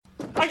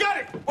I got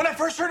it! When I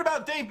first heard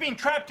about Dave being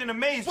trapped in a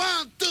maze...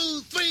 1, 2,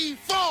 3,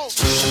 4!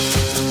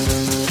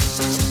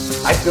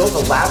 I built a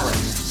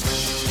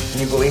labyrinth.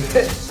 Can you believe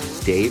it?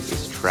 Dave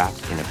is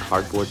trapped in a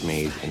cardboard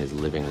maze in his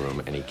living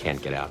room and he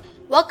can't get out.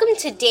 Welcome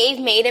to Dave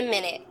Made a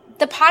Minute,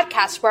 the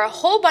podcast where a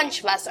whole bunch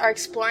of us are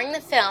exploring the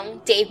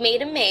film Dave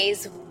Made a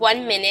Maze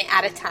 1 minute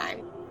at a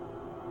time.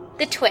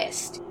 The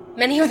twist.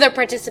 Many of the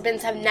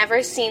participants have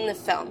never seen the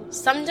film.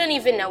 Some don't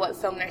even know what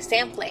film they're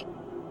sampling.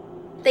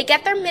 They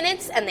get their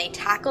minutes and they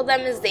tackle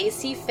them as they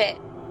see fit.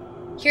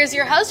 Here's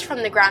your host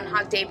from the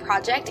Groundhog Day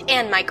Project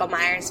and Michael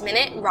Myers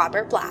Minute,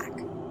 Robert Black.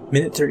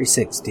 Minute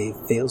 36, Dave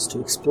fails to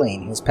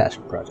explain his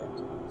passion project.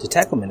 To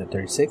tackle Minute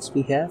 36,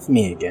 we have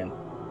me again,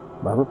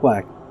 Robert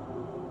Black.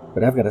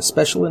 But I've got a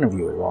special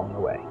interview along the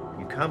way.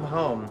 You come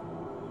home,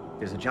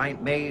 there's a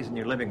giant maze in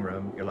your living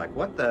room. You're like,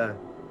 what the?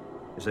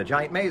 There's a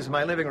giant maze in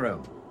my living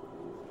room.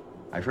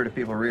 I've heard of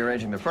people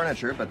rearranging the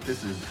furniture, but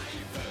this is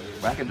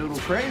wackadoodle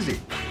crazy.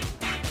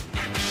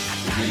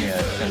 Give me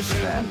a sense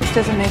of that. This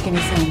doesn't make any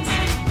sense.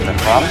 The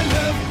problem?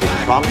 The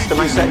promise to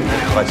myself,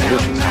 but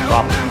solutions to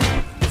problem.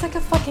 It's like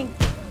a fucking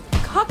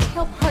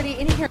cocktail party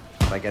in here.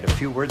 I get a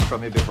few words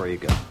from you before you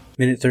go.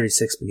 Minute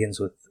 36 begins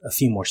with a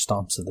few more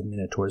stomps of the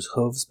Minotaur's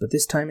hooves, but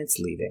this time it's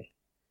leaving.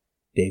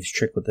 Dave's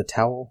trick with the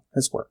towel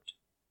has worked.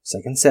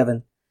 Second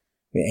 7,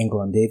 we angle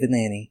on Dave and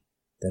Annie,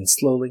 then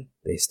slowly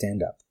they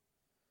stand up.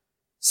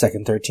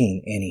 Second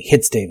 13, Annie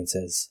hits Dave and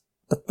says,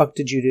 "What the fuck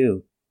did you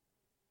do?"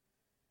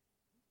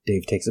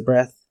 Dave takes a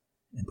breath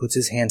and puts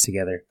his hands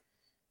together.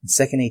 In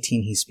second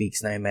 18 he speaks,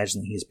 and I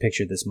imagine that he has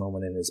pictured this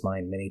moment in his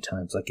mind many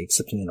times, like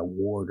accepting an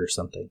award or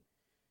something.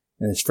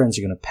 And his friends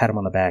are going to pat him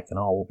on the back and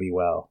all will be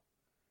well.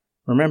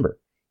 Remember,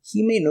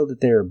 he may know that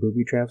there are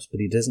booby traps,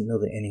 but he doesn't know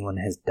that anyone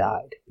has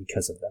died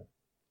because of them.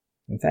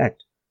 In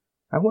fact,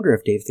 I wonder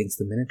if Dave thinks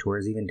the Minotaur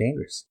is even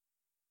dangerous.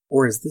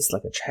 Or is this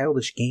like a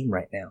childish game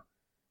right now?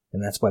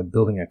 And that's why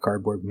building a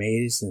cardboard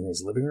maze in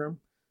his living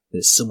room that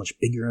is so much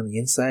bigger on the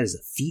inside is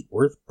a feat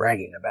worth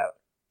bragging about.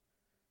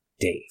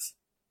 Dave.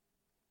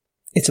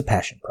 It's a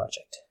passion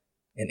project.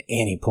 And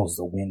Annie pulls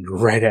the wind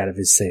right out of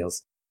his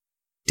sails.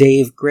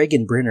 Dave, Greg,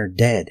 and Bryn are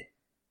dead.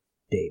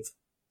 Dave.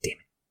 Damn it.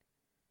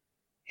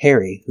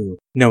 Harry, who,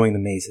 knowing the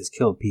maze has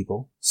killed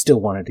people,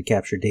 still wanted to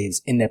capture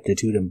Dave's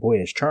ineptitude and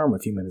boyish charm a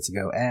few minutes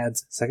ago,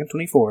 adds, second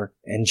 24,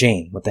 and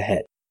Jane with the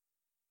head.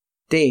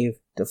 Dave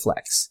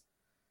deflects.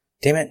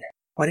 Damn it,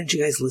 why didn't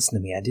you guys listen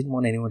to me? I didn't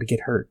want anyone to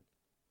get hurt.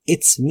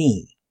 It's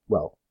me.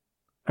 Well,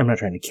 I'm not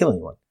trying to kill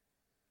anyone.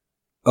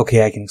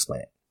 Okay, I can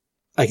explain it.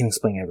 I can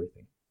explain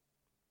everything.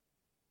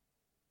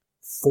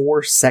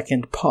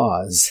 4-second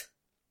pause,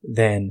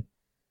 then...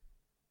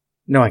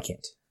 No, I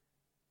can't.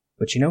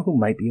 But you know who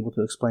might be able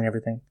to explain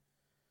everything?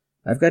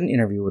 I've got an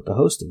interview with the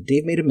host of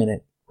Dave Made a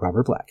Minute,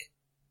 Robert Black.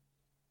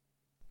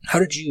 How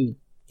did you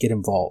get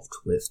involved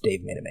with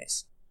Dave Made a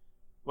Maze?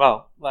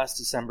 Well, last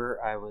December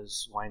I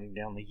was winding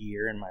down the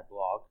year in my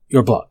blog.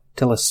 Your blog.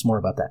 Tell us more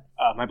about that.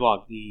 My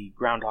blog, the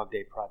Groundhog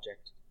Day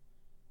Project,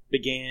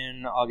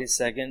 began August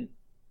 2nd,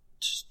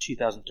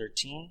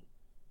 2013.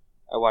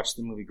 I watched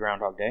the movie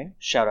Groundhog Day.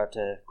 Shout out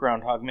to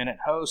Groundhog Minute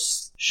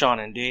hosts, Sean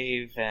and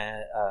Dave.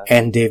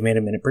 And Dave Made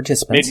a Minute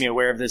participants. Made me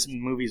aware of this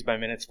Movies by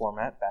Minutes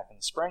format back in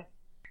the spring.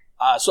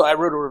 So I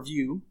wrote a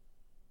review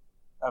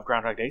of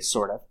Groundhog Day,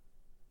 sort of.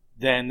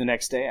 Then the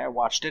next day I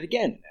watched it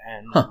again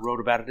and wrote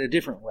about it a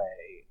different way.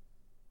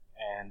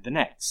 And the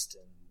next,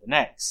 and the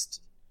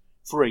next.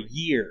 For a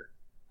year,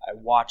 I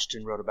watched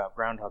and wrote about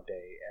Groundhog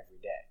Day every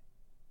day.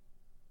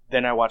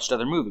 Then I watched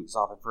other movies,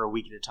 often for a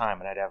week at a time,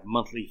 and I'd have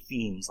monthly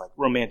themes like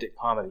romantic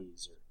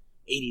comedies or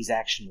 80s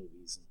action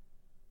movies. And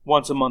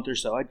once a month or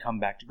so, I'd come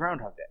back to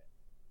Groundhog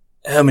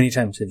Day. How many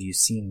times have you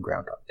seen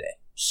Groundhog Day?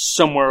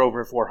 Somewhere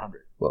over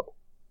 400. Whoa.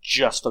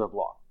 Just for the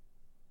blog.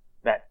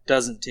 That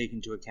doesn't take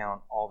into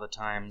account all the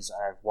times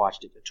I've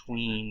watched it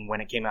between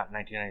when it came out in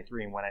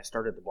 1993 and when I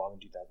started the blog in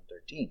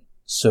 2013.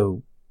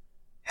 So,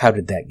 how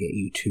did that get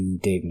you to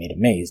Dave Made a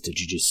Maze? Did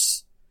you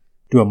just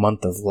do a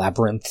month of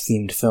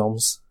Labyrinth-themed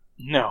films?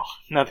 No,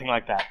 nothing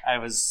like that. I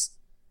was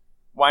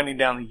winding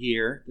down the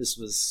year. This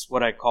was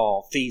what I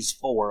call Phase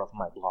 4 of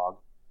my blog.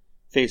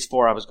 Phase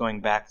 4, I was going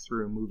back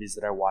through movies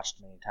that I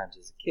watched many times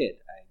as a kid.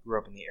 I grew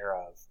up in the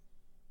era of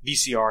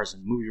VCRs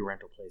and movie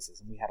rental places,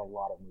 and we had a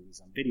lot of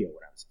movies on video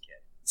when I was a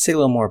kid. Say a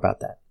little more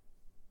about that.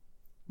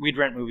 We'd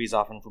rent movies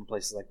often from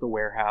places like The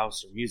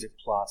Warehouse or Music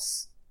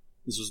Plus.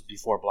 This was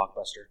before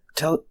Blockbuster.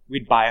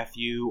 We'd buy a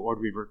few, or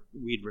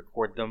we'd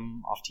record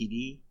them off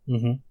TV.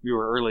 Mm-hmm. We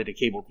were early to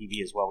cable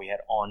TV as well. We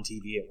had On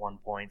TV at one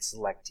point,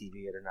 Select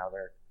TV at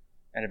another,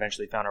 and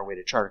eventually found our way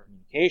to Charter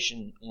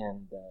Communication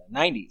in the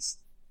 90s.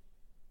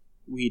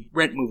 We'd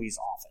rent movies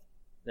often.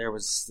 There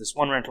was this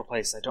one rental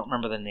place, I don't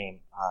remember the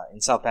name,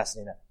 in South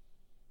Pasadena,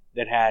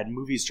 that had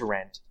movies to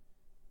rent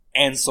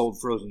and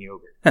sold frozen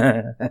yogurt.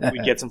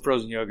 We'd get some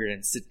frozen yogurt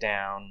and sit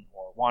down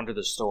or wander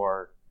the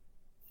store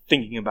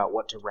thinking about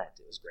what to rent.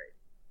 It was great.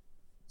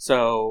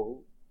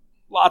 So,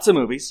 lots of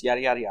movies, yada,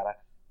 yada, yada.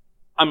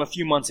 I'm a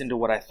few months into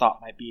what I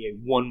thought might be a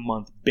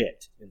 1-month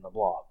bit in the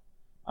blog.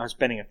 I'm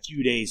spending a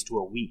few days to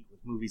a week with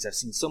movies I've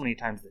seen so many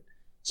times that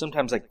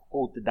sometimes I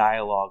quote the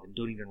dialogue and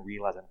don't even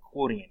realize I'm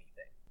quoting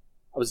anything.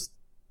 I was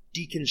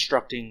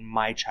deconstructing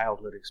my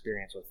childhood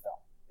experience with film,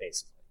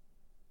 basically.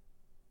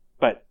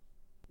 But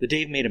the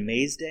Dave Made a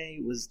Maze Day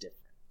was different.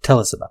 Tell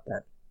us about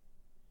that.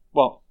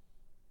 Well,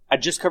 I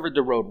just covered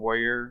The Road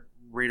Warrior,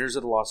 Raiders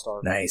of the Lost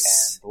Ark,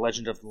 Nice. and The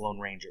Legend of the Lone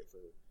Ranger for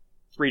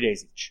 3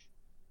 days each.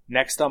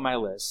 Next on my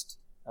list,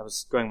 I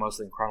was going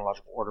mostly in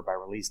chronological order by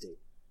release date,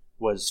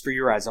 was For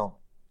Your Eyes Only.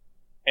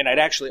 And I'd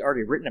actually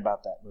already written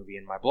about that movie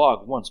in my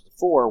blog once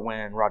before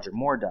when Roger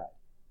Moore died.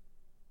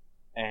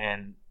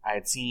 And I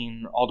had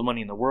seen All the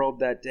Money in the World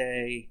that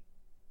day,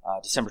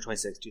 December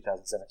 26,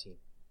 2017.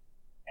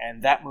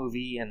 And that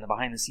movie and the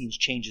behind-the-scenes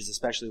changes,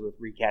 especially with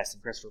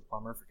recasting Christopher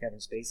Plummer for Kevin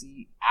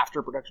Spacey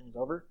after production was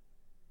over,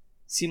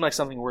 seemed like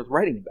something worth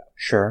writing about.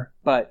 Sure.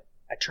 But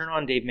I turn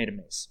on Dave Made a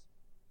Maze,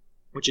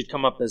 which had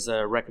come up as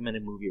a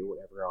recommended movie or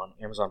whatever on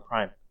Amazon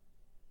Prime,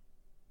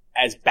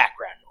 as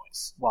background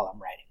noise while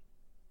I'm writing.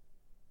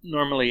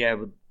 Normally, I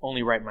would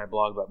only write my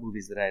blog about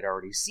movies that I had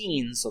already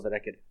seen so that I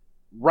could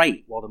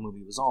write while the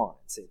movie was on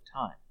and save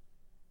time.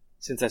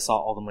 Since I saw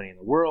All the Money in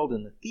the World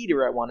in the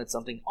theater, I wanted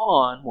something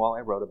on while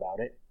I wrote about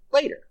it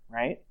later,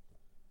 right?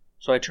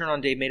 So I turn on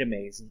Dave Made a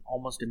Maze, and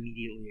almost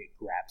immediately it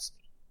grabs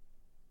me.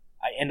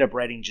 I end up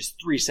writing just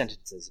 3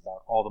 sentences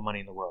about All the Money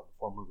in the World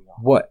before moving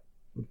on. What?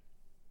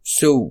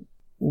 So,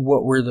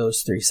 what were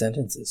those 3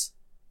 sentences?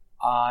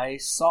 I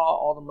saw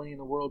All the Money in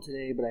the World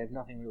today, but I have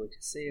nothing really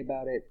to say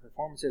about it.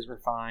 Performances were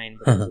fine,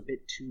 but it was a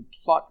bit too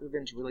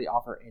plot-driven to really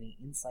offer any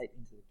insight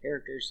into the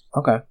characters.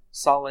 Okay.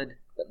 Solid,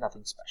 but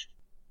nothing special.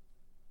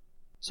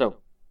 So,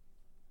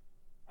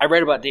 I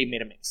read about Dave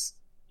Made a Maze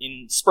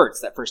in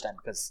spurts that first time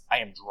because I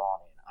am drawn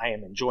in. I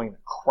am enjoying the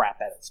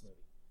crap out of this movie.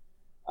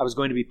 I was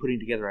going to be putting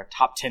together a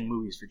top 10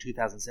 movies for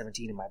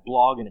 2017 in my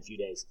blog in a few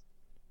days,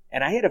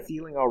 and I had a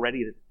feeling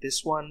already that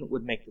this one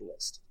would make the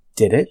list.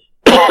 Did it?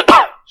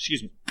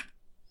 Excuse me.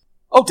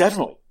 Oh,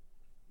 definitely.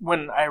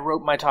 When I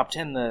wrote my top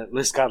 10, the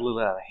list got a little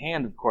out of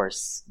hand, of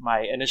course. My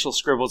initial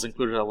scribbles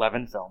included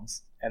 11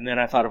 films, and then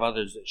I thought of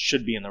others that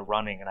should be in the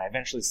running, and I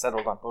eventually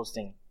settled on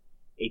posting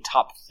a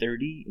top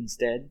 30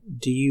 instead.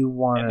 Do you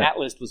want And that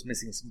list was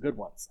missing some good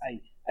ones.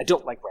 I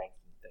don't like ranking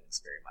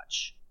things very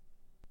much.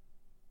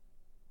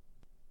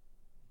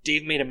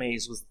 Dave Made a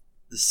Maze was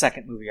the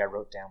second movie I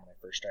wrote down when I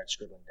first started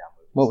scribbling down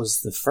movies. What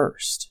was the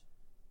first?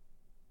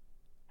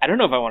 I don't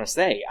know if I want to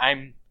say.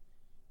 I'm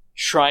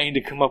trying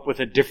to come up with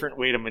a different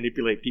way to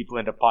manipulate people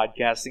into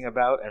podcasting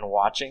about and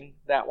watching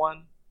that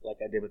one, like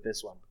I did with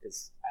this one,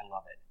 because I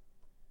love it.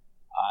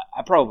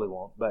 I probably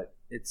won't, but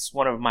it's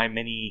one of my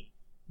many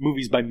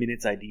movies by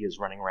minutes ideas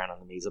running around on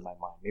the maze of my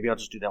mind. Maybe I'll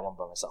just do that one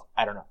by myself.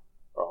 I don't know.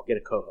 Or I'll get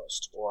a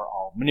co-host, or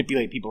I'll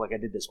manipulate people like I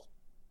did this one.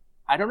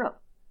 I don't know.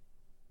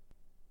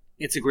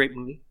 It's a great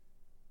movie.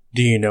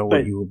 Do you know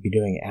what you will be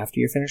doing after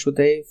you're finished with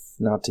Dave?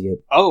 Not to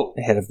get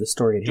ahead of the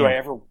story at Do hand.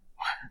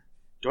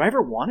 I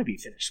ever want to be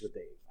finished with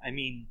Dave? I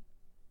mean,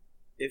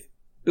 if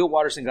Bill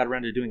Watterson got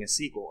around to doing a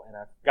sequel, and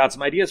I've got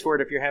some ideas for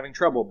it if you're having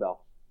trouble,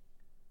 Bill,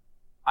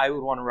 I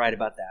would want to write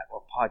about that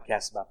or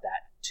podcast about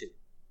that too.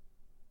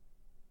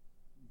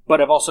 But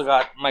I've also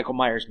got Michael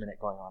Myers Minute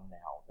going on now.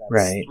 That's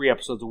right. 3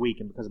 episodes a week,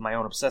 and because of my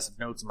own obsessive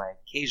notes and my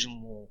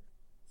occasional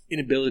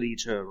inability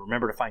to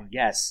remember to find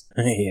guests,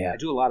 Yeah. I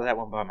do a lot of that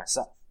one by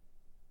myself.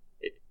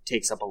 It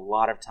takes up a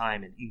lot of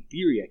time, and in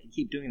theory, I can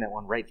keep doing that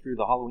one right through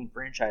the Halloween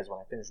franchise when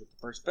I finish with the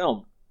first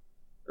film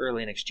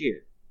early next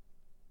year.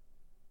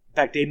 In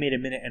fact, Dave Made a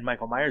Minute and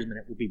Michael Myers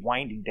Minute will be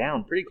winding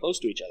down pretty close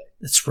to each other.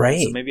 That's right.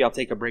 So maybe I'll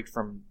take a break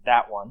from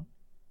that one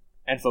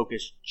and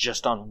focus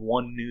just on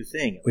one new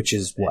thing. Which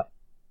is what?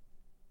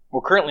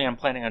 Well, currently I'm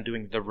planning on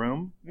doing The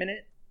Room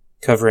Minute.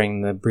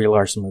 Covering the Brie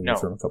Larson movie No.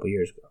 from a couple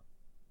years ago.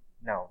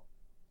 No.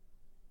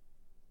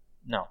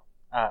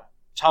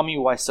 Tommy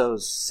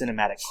Wiseau's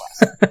cinematic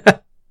class.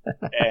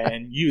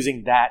 And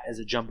using that as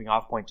a jumping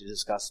off point to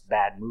discuss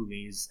bad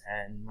movies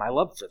and my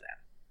love for them.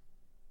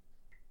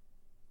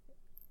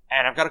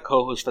 And I've got a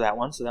co-host for that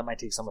one, so that might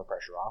take some of the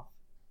pressure off.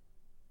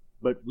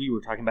 But we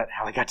were talking about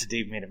how I got to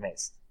Dave Made a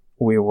Maze.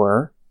 We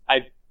were.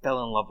 I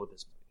fell in love with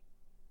this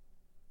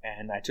movie.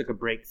 And I took a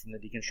break from the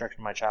deconstruction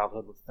of my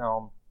childhood with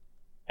film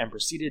and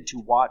proceeded to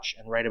watch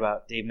and write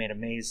about Dave Made a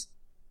Maze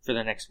for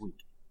the next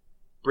week,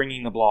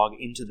 bringing the blog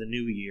into the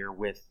new year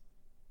with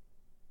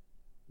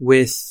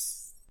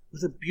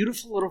a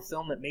beautiful little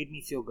film that made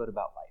me feel good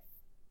about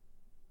life.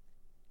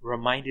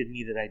 Reminded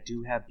me that I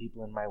do have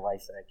people in my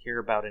life that I care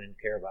about and who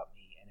care about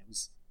me. And it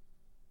was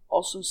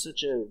also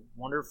such a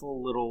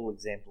wonderful little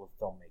example of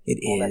filmmaking. It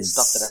all is.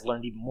 that stuff that I've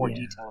learned even more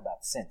detail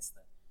about since.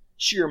 The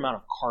sheer amount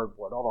of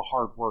cardboard, all the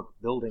hard work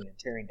building and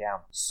tearing down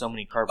so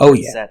many cardboard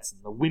sets,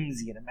 and the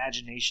whimsy and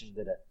imagination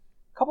that a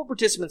couple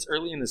participants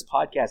early in this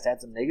podcast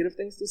had some negative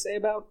things to say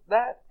about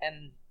that.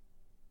 And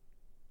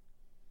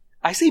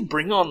I say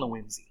bring on the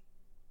whimsy.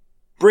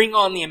 Bring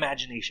on the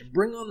imagination.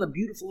 Bring on the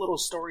beautiful little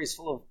stories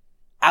full of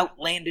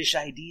outlandish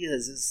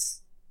ideas,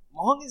 as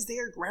long as they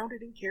are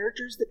grounded in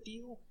characters that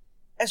feel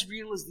as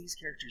real as these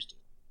characters do.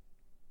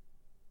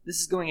 This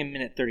is going in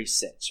minute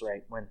 36,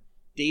 right? When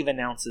Dave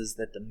announces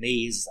that the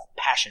maze is a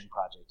passion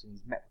project and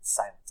he's met with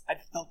silence.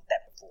 I've felt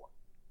that before.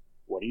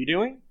 What are you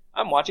doing?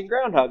 I'm watching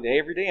Groundhog Day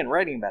every day and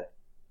writing about it.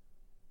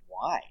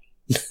 Why?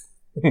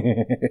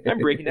 I'm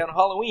breaking down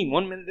Halloween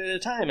 1 minute at a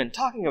time and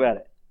talking about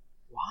it.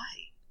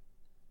 Why?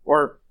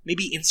 Or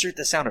maybe insert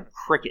the sound of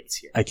crickets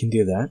here. I can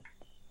do that.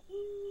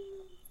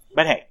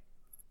 But hey,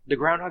 the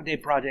Groundhog Day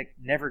project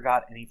never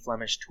got any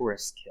Flemish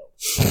tourists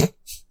killed.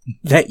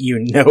 That you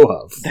know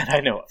of. That I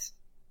know of.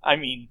 I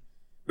mean,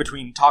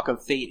 between Talk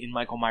of Fate in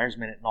Michael Myers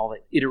Minute and all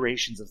the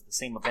iterations of the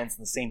same events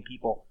and the same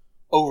people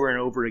over and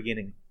over again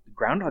in the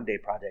Groundhog Day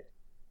project,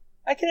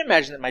 I can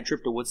imagine that my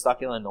trip to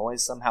Woodstock, Illinois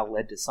somehow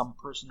led to some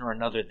person or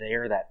another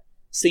there that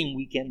same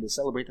weekend to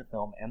celebrate the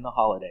film and the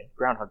holiday,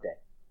 Groundhog Day,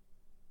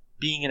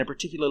 being in a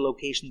particular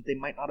location that they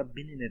might not have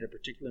been in at a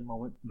particular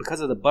moment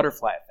because of the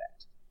butterfly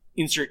effect.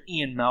 Insert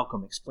Ian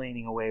Malcolm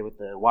explaining away with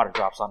the water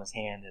drops on his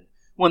hand, and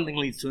one thing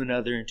leads to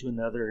another and to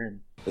another.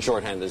 And the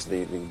shorthand is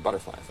the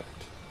butterfly effect.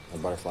 A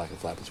butterfly can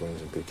flap its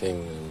wings in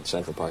Peking, and in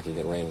Central Park you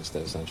get rain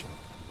instead of sunshine.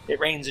 It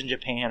rains in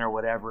Japan or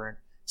whatever, and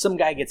some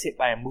guy gets hit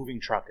by a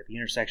moving truck at the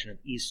intersection of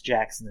East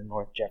Jackson and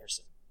North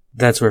Jefferson.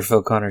 That's where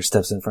Phil Connor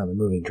steps in front of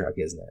the moving truck,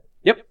 isn't it?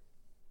 Yep.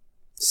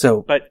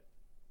 So, but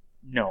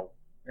no,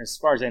 as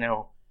far as I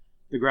know,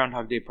 the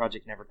Groundhog Day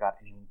project never got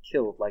anyone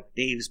killed like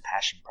Dave's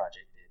passion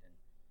project did, and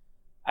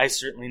I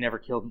certainly never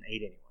killed and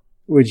ate anyone.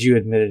 Would you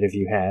admit it if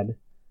you had?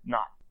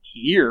 Not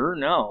here,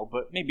 no,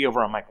 but maybe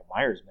over on Michael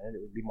Myers Minute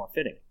it would be more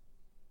fitting.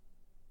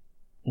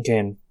 Okay,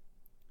 and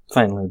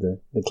finally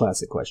the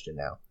classic question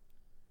now.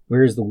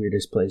 Where is the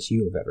weirdest place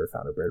you have ever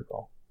found a bread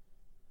roll?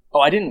 Oh,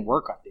 I didn't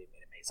work on Dave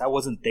Made a Maze. I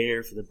wasn't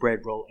there for the bread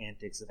roll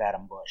antics of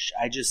Adam Bush.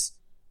 I just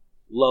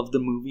loved the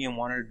movie and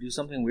wanted to do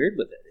something weird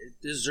with it.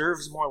 It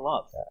deserves more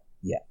love.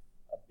 Yeah.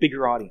 A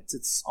bigger audience.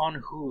 It's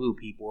on Hulu,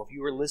 people. If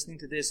you are listening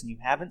to this and you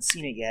haven't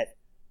seen it yet,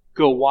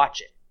 go watch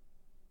it.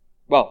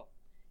 Well,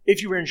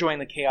 if you were enjoying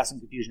the chaos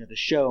and confusion of the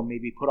show,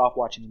 maybe put off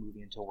watching the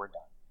movie until we're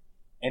done.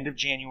 End of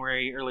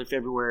January, early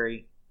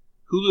February,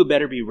 Hulu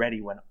better be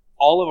ready when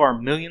all of our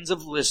millions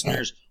of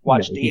listeners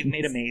watch Dave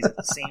Made a Maze at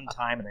the same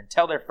time and then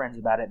tell their friends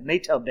about it, and they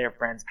tell their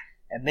friends,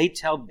 and they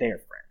tell their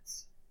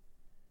friends.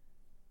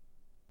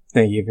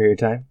 Thank you for your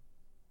time.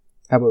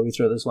 How about we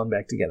throw this one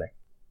back together?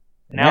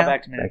 Now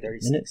back to minute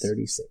 36. Minute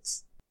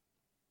 36.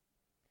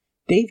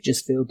 Dave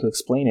just failed to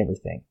explain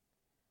everything.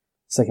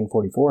 Second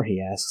 44,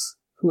 he asks,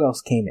 who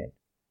else came in?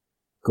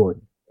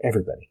 Gordon.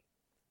 Everybody.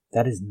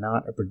 That is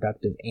not a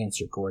productive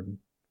answer, Gordon.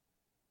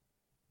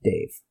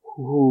 Dave.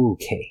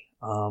 Okay.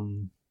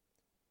 And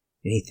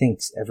he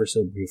thinks ever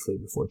so briefly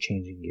before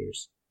changing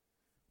gears.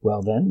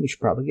 Well then, we should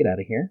probably get out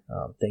of here.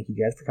 Thank you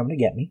guys for coming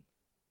to get me.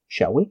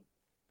 Shall we?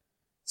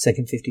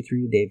 Second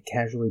 53, Dave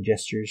casually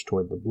gestures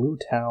toward the blue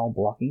towel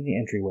blocking the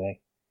entryway.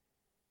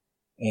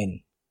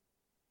 Annie.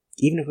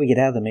 Even if we get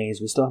out of the maze,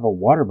 we still have a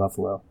water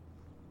buffalo.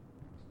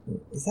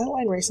 Is that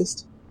line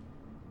racist?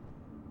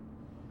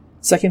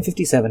 Second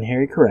 57,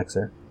 Harry corrects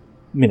her.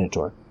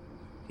 Minotaur.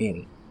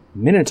 Annie.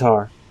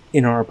 Minotaur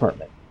in our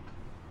apartment.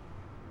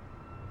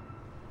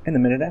 And the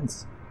minute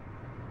ends.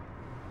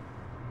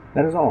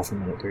 That is all for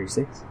minute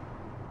 36.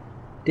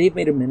 Dave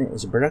Made a Minute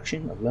is a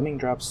production of Lemming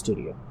Drops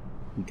Studio.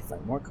 You can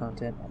find more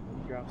content on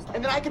Lemming Drops.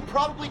 And then I could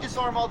probably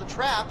disarm all the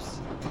traps.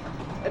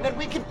 And then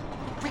we can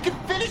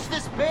finish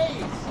this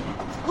maze.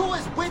 Who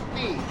is with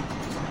me?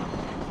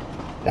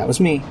 That was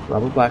me,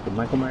 Robert Black of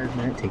Michael Myers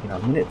Minute, taking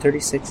on minute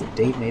 36 of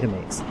Dave Made a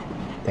Maze.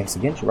 Thanks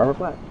again to Robert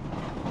Black.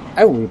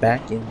 I will be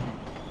back in,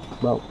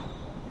 well,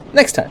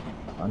 next time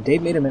on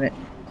Dave Made a Minute.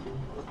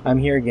 I'm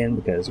here again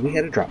because we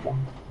had a drop-off.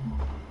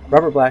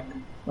 Robert Black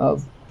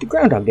of the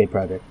Groundhog Day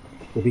Project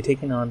will be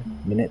taking on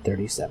minute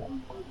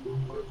 37.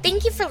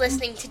 Thank you for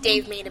listening to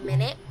Dave Made a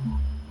Minute.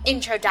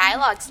 Intro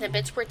dialogue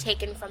snippets were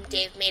taken from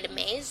Dave Made a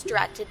Maze,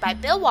 directed by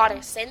Bill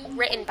Watterson,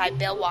 written by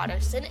Bill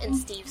Watterson and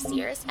Steve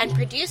Sears, and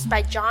produced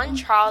by John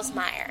Charles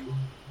Meyer.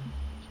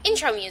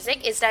 Intro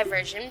music is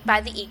Diversion by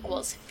The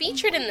Equals,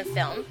 featured in the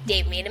film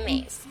Dave Made a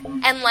Maze,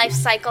 and Life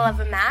Cycle of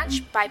a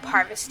Match by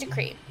Parvis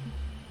Decree.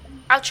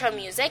 Outro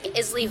music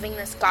is Leaving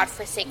This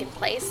Godforsaken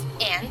Place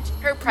and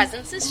Her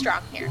Presence is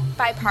Strong Here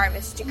by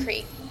Parvis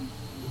Decree.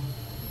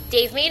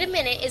 Dave Made a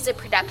Minute is a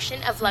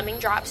production of Lemming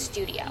Drops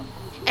Studio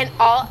and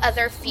all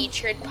other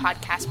featured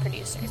podcast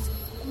producers.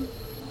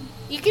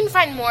 You can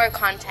find more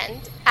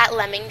content at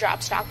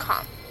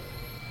lemmingdrops.com.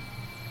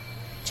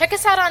 Check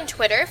us out on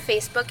Twitter,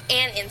 Facebook,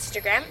 and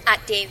Instagram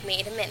at Dave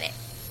Made a Minute.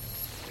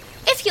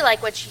 If you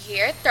like what you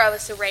hear, throw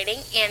us a rating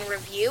and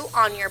review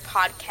on your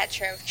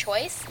podcatcher of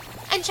choice,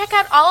 and check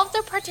out all of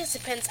the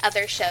participants'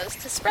 other shows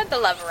to spread the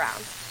love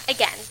around.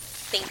 Again,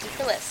 thank you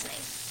for listening.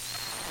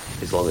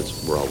 As long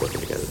as we're all working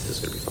together, this is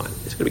going to be fine.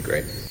 It's going to be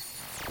great.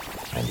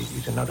 I need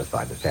you to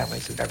notify the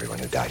families of everyone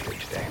who died here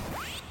today.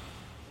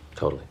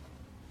 Totally.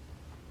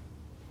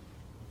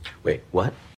 Wait, what?